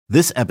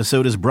This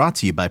episode is brought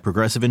to you by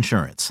Progressive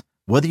Insurance.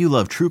 Whether you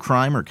love true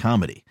crime or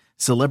comedy,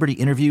 celebrity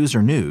interviews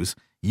or news,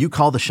 you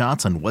call the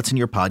shots on what's in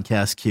your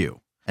podcast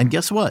queue. And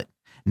guess what?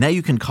 Now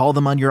you can call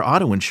them on your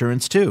auto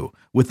insurance too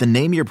with the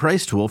Name Your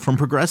Price tool from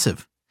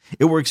Progressive.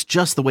 It works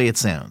just the way it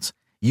sounds.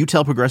 You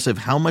tell Progressive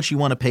how much you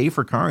want to pay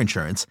for car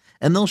insurance,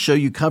 and they'll show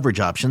you coverage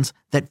options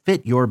that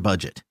fit your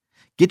budget.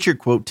 Get your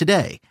quote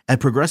today at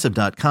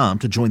Progressive.com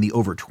to join the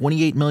over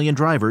 28 million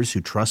drivers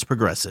who trust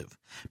Progressive.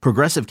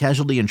 Progressive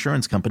Casualty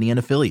Insurance Company and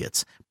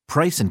Affiliates.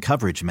 Price and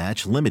coverage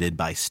match limited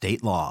by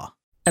state law.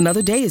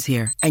 Another day is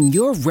here, and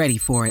you're ready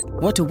for it.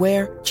 What to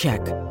wear?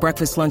 Check.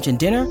 Breakfast, lunch, and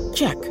dinner?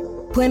 Check.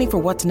 Planning for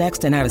what's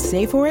next and how to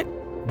save for it?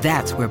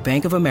 That's where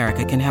Bank of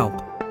America can help.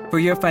 For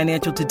your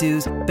financial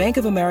to-dos, Bank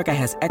of America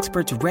has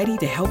experts ready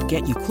to help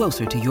get you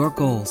closer to your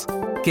goals.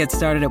 Get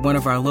started at one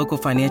of our local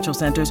financial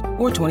centers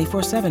or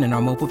 24/7 in our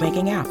mobile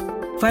banking app.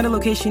 Find a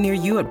location near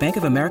you at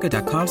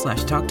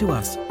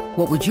bankofamerica.com/talktous.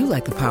 What would you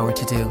like the power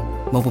to do?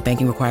 Mobile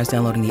banking requires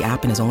downloading the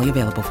app and is only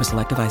available for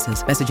select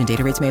devices. Message and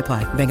data rates may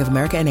apply. Bank of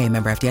America N.A.,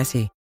 member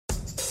FDIC.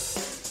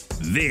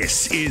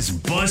 This is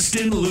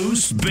Bustin'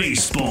 Loose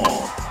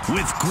Baseball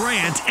with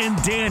Grant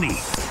and Danny.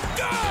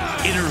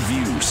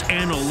 Interviews,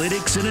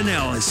 analytics, and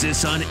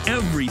analysis on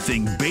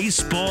everything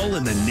baseball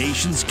in the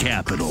nation's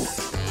capital.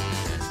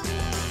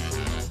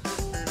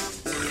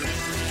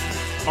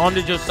 On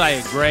to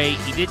Josiah Gray.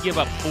 He did give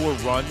up 4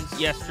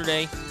 runs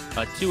yesterday,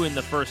 2 in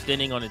the first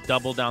inning on a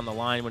double down the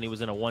line when he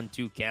was in a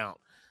 1-2 count.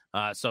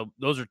 So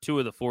those are 2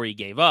 of the 4 he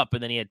gave up,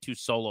 and then he had 2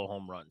 solo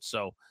home runs.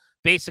 So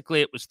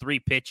basically it was 3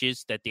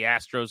 pitches that the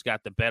Astros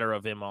got the better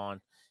of him on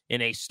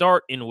in a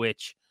start in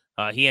which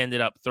he ended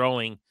up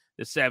throwing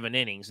the 7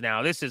 innings.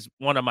 Now, this is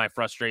one of my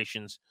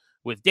frustrations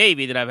with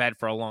Davey that I've had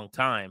for a long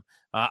time.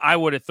 I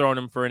would have thrown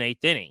him for an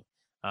 8th inning.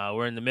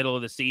 We're in the middle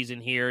of the season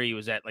here. He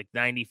was at like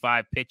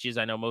 95 pitches.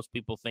 I know most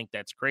people think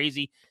that's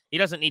crazy. He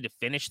doesn't need to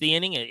finish the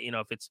inning. He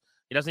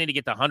doesn't need to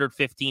get to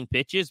 115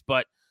 pitches,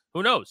 but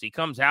who knows? He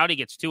comes out, he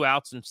gets 2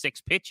 outs and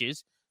 6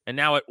 pitches, and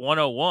now at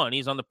 101,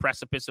 he's on the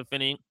precipice of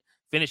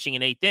finishing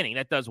an 8th inning.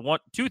 That does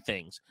 2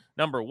 things.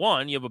 Number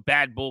one, you have a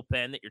bad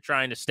bullpen that you're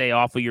trying to stay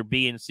off of your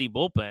B and C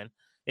bullpen.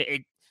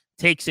 It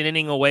takes an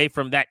inning away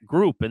from that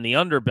group in the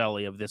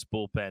underbelly of this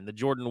bullpen, the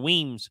Jordan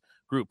Weems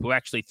group, who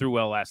actually threw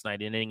well last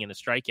night, an inning and a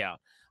strikeout.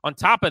 On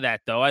top of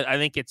that, though, I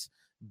think it's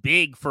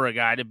big for a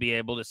guy to be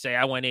able to say,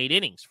 I went 8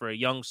 innings for a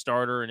young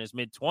starter in his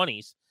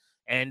mid-20s.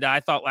 And I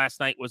thought last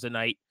night was a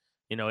night,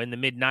 in the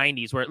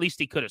mid-90s, where at least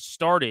he could have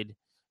started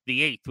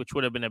the 8th, which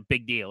would have been a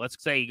big deal.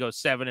 Let's say he goes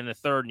 7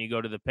 1/3 and you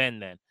go to the pen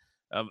then.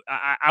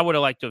 I would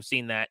have liked to have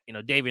seen that.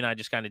 Davey and I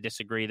just kind of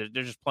disagree.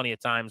 There's just plenty of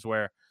times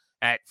where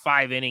at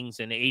 5 innings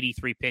and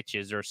 83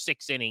 pitches or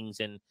 6 innings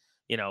and,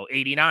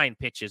 89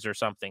 pitches or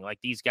something, like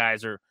these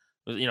guys are,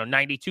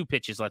 92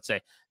 pitches, let's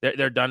say,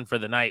 they're done for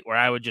the night, where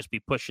I would just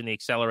be pushing the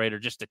accelerator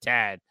just a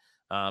tad,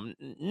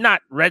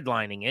 not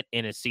redlining it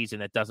in a season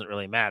that doesn't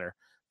really matter.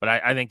 But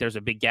I think there's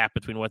a big gap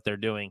between what they're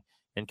doing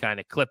and kind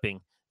of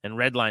clipping and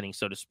redlining,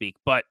 so to speak.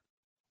 But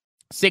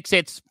 6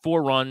 hits,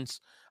 4 runs.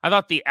 I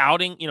thought the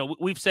outing,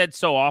 we've said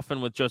so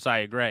often with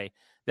Josiah Gray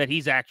that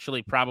he's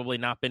actually probably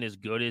not been as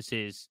good as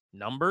his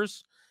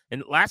numbers.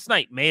 And last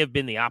night may have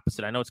been the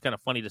opposite. I know it's kind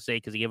of funny to say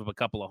because he gave up a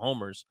couple of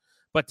homers,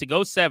 but to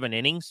go 7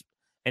 innings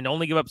and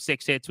only give up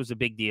 6 hits was a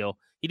big deal.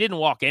 He didn't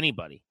walk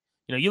anybody.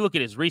 You look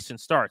at his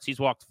recent starts, he's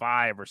walked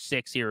 5 or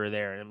 6 here or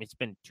there. I mean, it's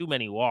been too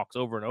many walks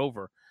over and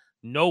over.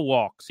 No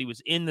walks. He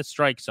was in the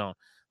strike zone.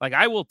 Like,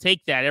 I will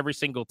take that every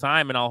single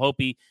time, and I'll hope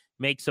he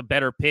makes a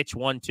better pitch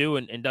 1-2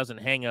 and doesn't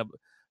hang up,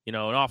 an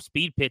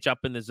off-speed pitch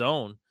up in the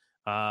zone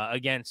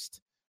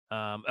against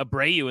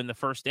Abreu in the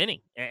first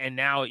inning. And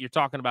now you're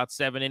talking about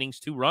 7 innings,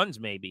 2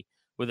 runs maybe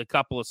with a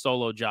couple of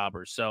solo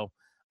jobbers. So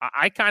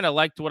I kind of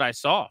liked what I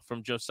saw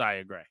from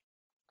Josiah Gray.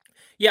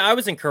 Yeah, I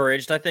was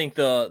encouraged. I think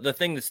the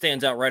thing that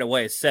stands out right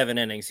away is 7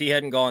 innings. He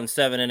hadn't gone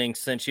 7 innings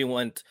since he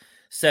went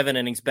 7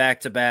 innings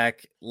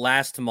back-to-back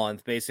last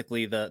month,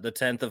 basically the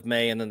 10th of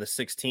May and then the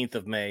 16th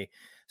of May.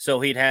 So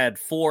he'd had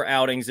 4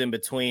 outings in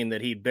between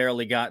that he'd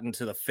barely gotten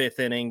to the 5th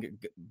inning,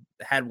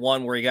 had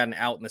one where he got an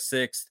out in the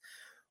 6th,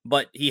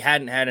 but he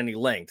hadn't had any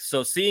length.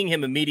 So seeing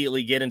him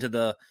immediately get into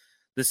the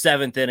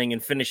 7th inning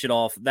and finish it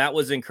off, that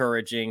was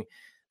encouraging.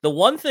 The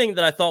one thing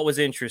that I thought was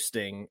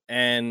interesting,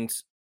 and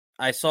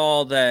I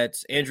saw that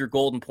Andrew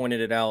Golden pointed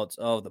it out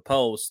of the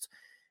Post,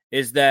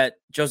 is that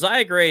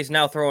Josiah Gray is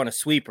now throwing a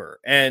sweeper,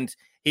 and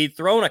he'd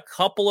thrown a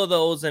couple of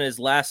those in his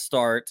last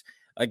start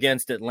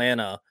against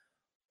Atlanta,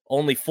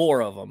 only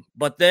 4 of them.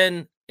 But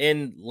then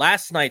in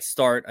last night's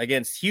start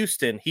against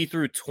Houston, he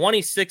threw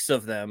 26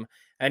 of them,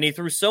 and he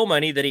threw so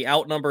many that he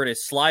outnumbered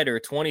his slider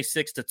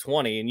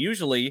 26-20. And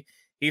usually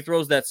he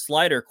throws that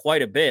slider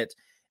quite a bit.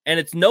 And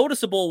it's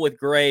noticeable with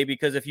Gray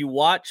because if you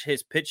watch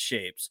his pitch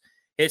shapes,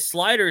 his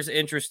slider is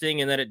interesting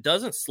in that it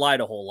doesn't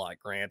slide a whole lot,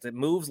 Grant. It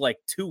moves like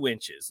 2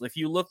 inches. If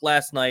you look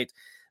last night,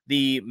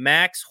 the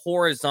max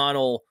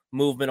horizontal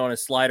movement on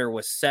his slider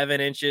was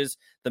 7 inches.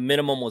 The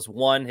minimum was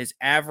 1. His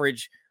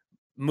average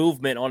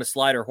movement on a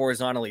slider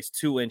horizontally is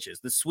 2 inches.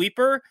 The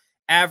sweeper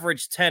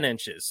averaged 10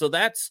 inches. So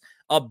that's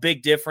a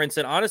big difference.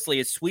 And honestly,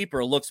 his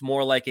sweeper looks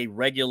more like a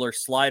regular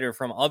slider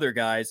from other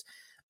guys.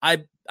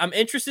 I'm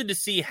interested to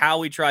see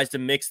how he tries to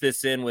mix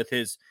this in with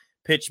his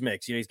pitch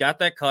mix. He's got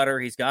that cutter,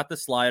 he's got the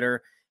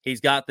slider,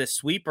 he's got this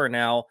sweeper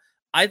now.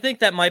 I think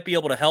that might be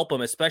able to help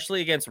him,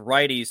 especially against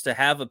righties, to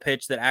have a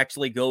pitch that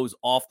actually goes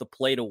off the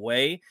plate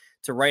away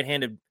to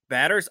right-handed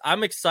batters.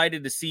 I'm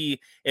excited to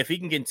see if he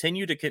can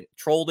continue to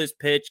control this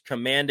pitch,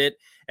 command it,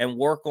 and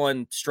work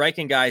on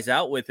striking guys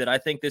out with it. I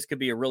think this could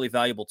be a really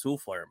valuable tool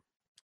for him.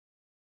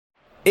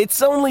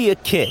 It's only a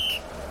kick,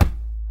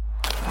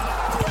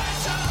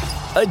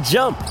 a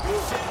jump,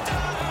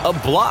 a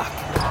block.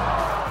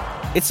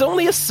 It's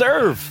only a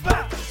serve.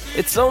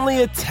 It's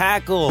only a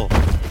tackle,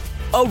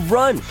 a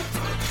run.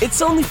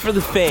 It's only for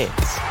the fans.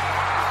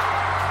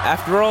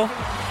 After all,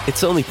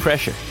 it's only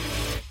pressure.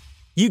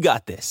 You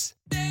got this.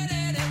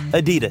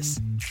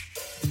 Adidas.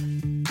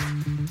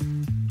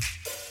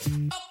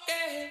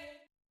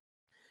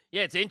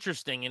 Yeah, it's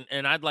interesting,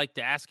 and I'd like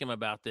to ask him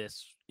about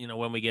this,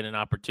 when we get an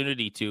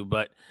opportunity to,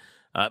 but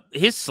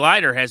his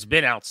slider has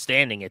been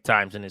outstanding at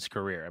times in his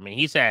career. I mean,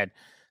 he's had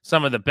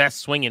some of the best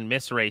swing and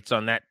miss rates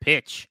on that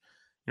pitch,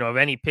 of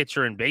any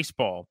pitcher in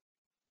baseball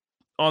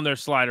on their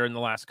slider in the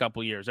last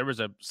couple of years. There was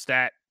a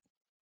stat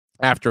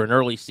after an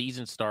early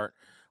season start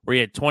where he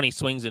had 20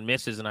 swings and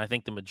misses, and I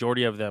think the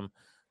majority of them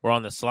were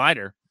on the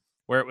slider,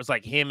 where it was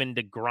like him and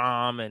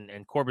DeGrom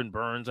and Corbin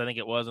Burns, I think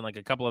it was, and like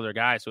a couple other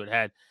guys who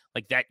had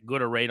like that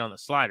good a rate on the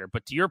slider.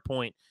 But to your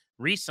point,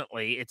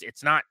 recently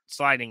it's not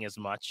sliding as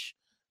much.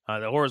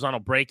 The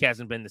horizontal break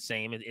hasn't been the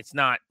same. It's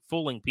not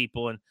fooling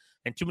people, and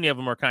too many of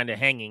them are kind of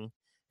hanging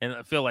and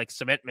I feel like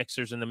cement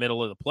mixers in the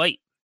middle of the plate.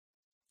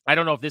 I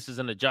don't know if this is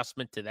an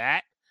adjustment to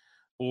that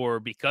or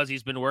because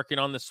he's been working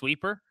on the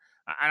sweeper.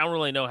 I don't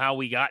really know how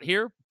we got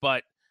here,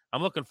 but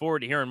I'm looking forward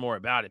to hearing more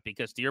about it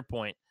because to your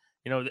point,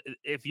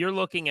 if you're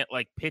looking at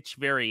like pitch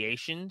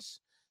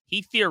variations,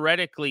 he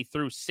theoretically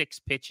threw 6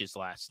 pitches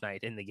last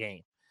night in the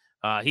game.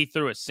 He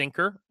threw a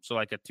sinker, so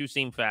like a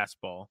 2-seam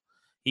fastball.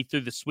 He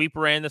threw the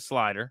sweeper and the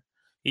slider.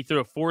 He threw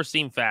a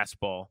 4-seam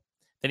fastball.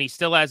 Then he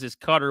still has his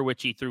cutter,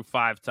 which he threw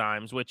 5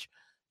 times, which,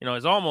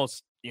 is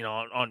almost,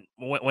 on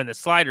when the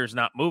slider's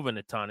not moving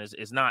a ton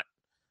is not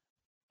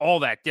all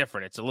that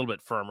different. It's a little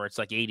bit firmer. It's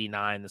like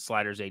 89. The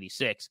slider's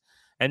 86.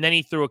 And then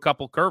he threw a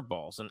couple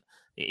curveballs, and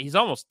he's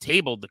almost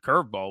tabled the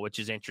curveball, which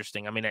is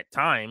interesting. I mean, at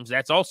times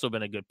that's also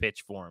been a good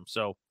pitch for him.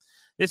 So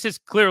this is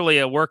clearly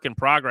a work in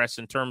progress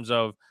in terms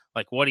of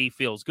like what he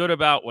feels good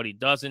about, what he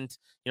doesn't.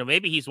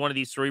 Maybe he's one of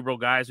these cerebral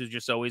guys who's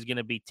just always going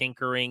to be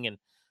tinkering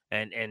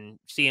and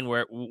seeing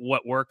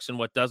what works and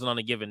what doesn't on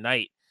a given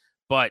night.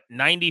 But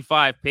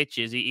 95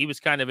 pitches, he was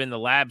kind of in the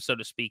lab, so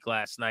to speak,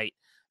 last night.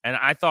 And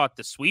I thought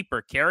the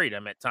sweeper carried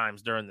him at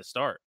times during the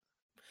start.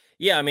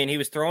 Yeah, I mean, he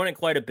was throwing it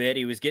quite a bit.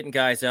 He was getting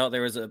guys out.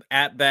 There was an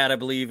at-bat, I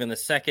believe, in the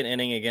second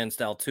inning against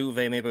Altuve.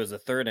 Maybe it was the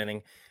third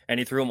inning. And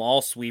he threw them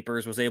all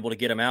sweepers, was able to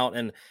get him out.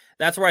 And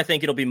that's where I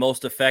think it'll be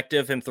most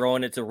effective, him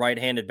throwing it to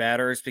right-handed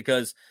batters,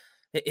 because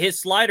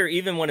his slider,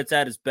 even when it's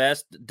at his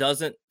best,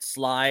 doesn't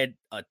slide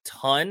a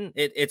ton.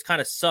 It's kind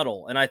of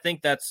subtle. And I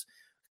think that's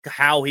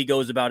how he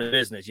goes about his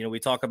business. We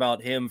talk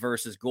about him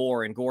versus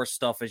Gore, and Gore's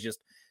stuff is just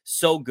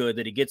so good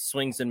that he gets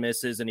swings and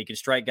misses, and he can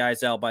strike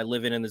guys out by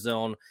living in the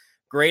zone.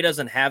 Gray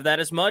doesn't have that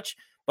as much,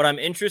 but I'm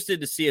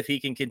interested to see if he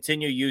can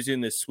continue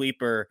using the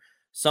sweeper,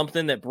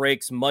 something that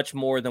breaks much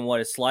more than what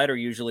his slider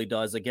usually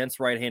does against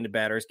right-handed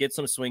batters, get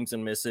some swings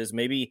and misses,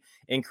 maybe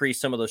increase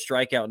some of those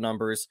strikeout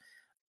numbers,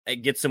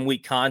 and get some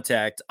weak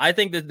contact. I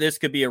think that this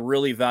could be a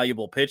really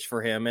valuable pitch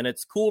for him, and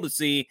it's cool to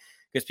see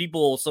because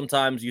people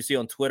sometimes you see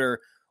on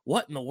Twitter,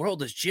 what in the world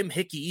does Jim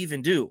Hickey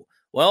even do?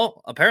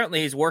 Well,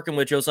 apparently he's working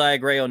with Josiah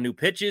Gray on new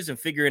pitches and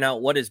figuring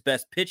out what his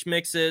best pitch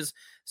mix is.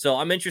 So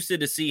I'm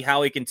interested to see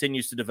how he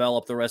continues to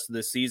develop the rest of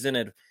this season.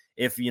 And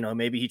if,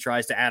 maybe he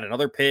tries to add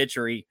another pitch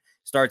or he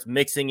starts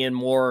mixing in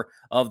more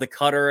of the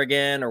cutter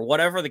again or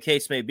whatever the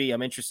case may be.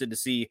 I'm interested to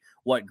see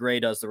what Gray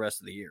does the rest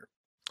of the year.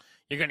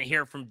 You're going to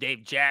hear from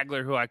Dave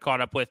Jagler, who I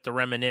caught up with to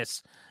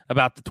reminisce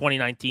about the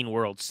 2019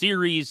 World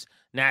Series.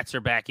 Nats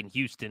are back in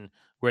Houston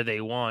where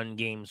they won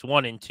games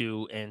 1 and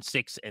 2 and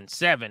 6 and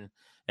 7.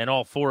 And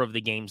all 4 of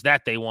the games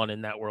that they won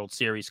in that World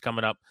Series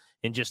coming up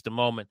in just a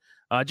moment.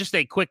 Just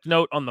a quick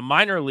note on the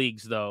minor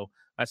leagues, though.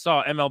 I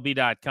saw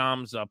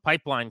MLB.com's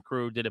Pipeline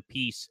crew did a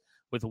piece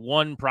with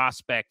one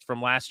prospect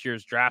from last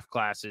year's draft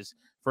classes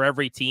for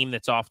every team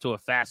that's off to a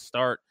fast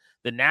start.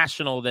 The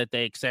national that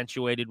they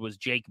accentuated was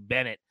Jake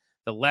Bennett,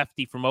 the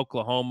lefty from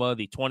Oklahoma,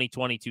 the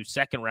 2022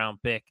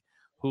 second-round pick,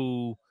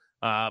 who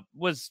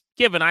was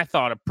given, I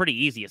thought, a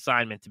pretty easy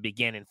assignment to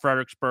begin in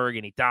Fredericksburg,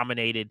 and he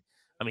dominated.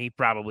 I mean, he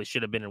probably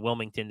should have been in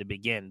Wilmington to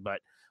begin,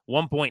 but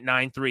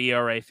 1.93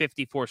 ERA,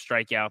 54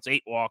 strikeouts,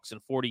 8 walks,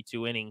 and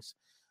 42 innings.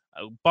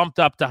 Bumped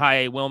up to high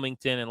A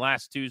Wilmington, and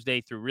last Tuesday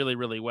threw really,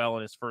 really well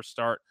in his first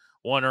start.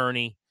 1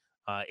 earney,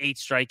 8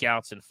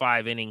 strikeouts, and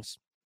 5 innings.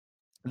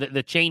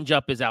 The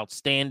changeup is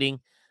outstanding.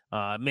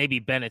 Maybe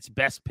Bennett's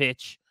best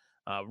pitch.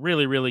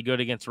 Really, really good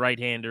against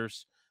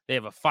right-handers. They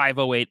have a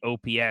 508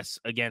 OPS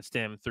against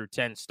him through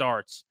 10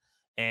 starts.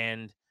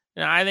 And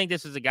I think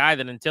this is a guy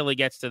that until he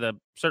gets to the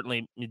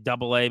certainly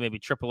AA, maybe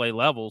AAA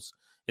levels,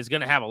 is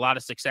going to have a lot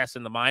of success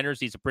in the minors.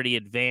 He's a pretty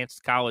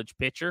advanced college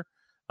pitcher.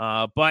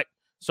 But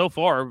so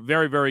far,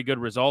 very, very good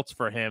results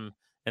for him,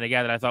 and a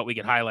guy that I thought we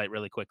could highlight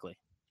really quickly.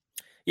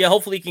 Yeah,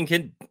 hopefully he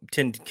can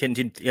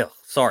continue.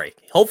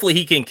 Hopefully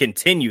he can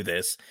continue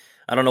this.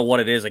 I don't know what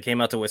it is. I came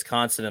out to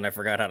Wisconsin and I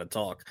forgot how to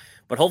talk.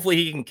 But hopefully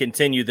he can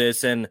continue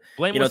this. And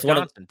blame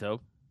Wisconsin, Toad.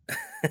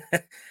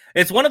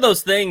 It's one of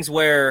those things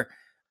where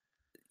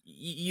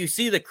you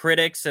see the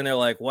critics and they're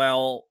like,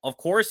 well, of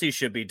course he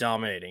should be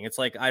dominating. It's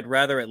like, I'd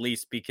rather at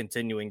least be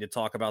continuing to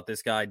talk about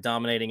this guy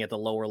dominating at the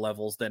lower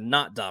levels than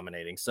not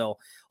dominating. So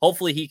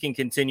hopefully he can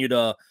continue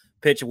to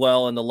pitch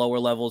well in the lower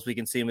levels. We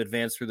can see him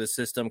advance through the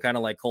system, kind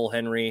of like Cole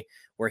Henry,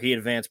 where he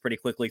advanced pretty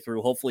quickly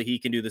through. Hopefully he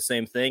can do the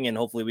same thing, and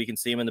hopefully we can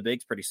see him in the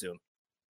bigs pretty soon.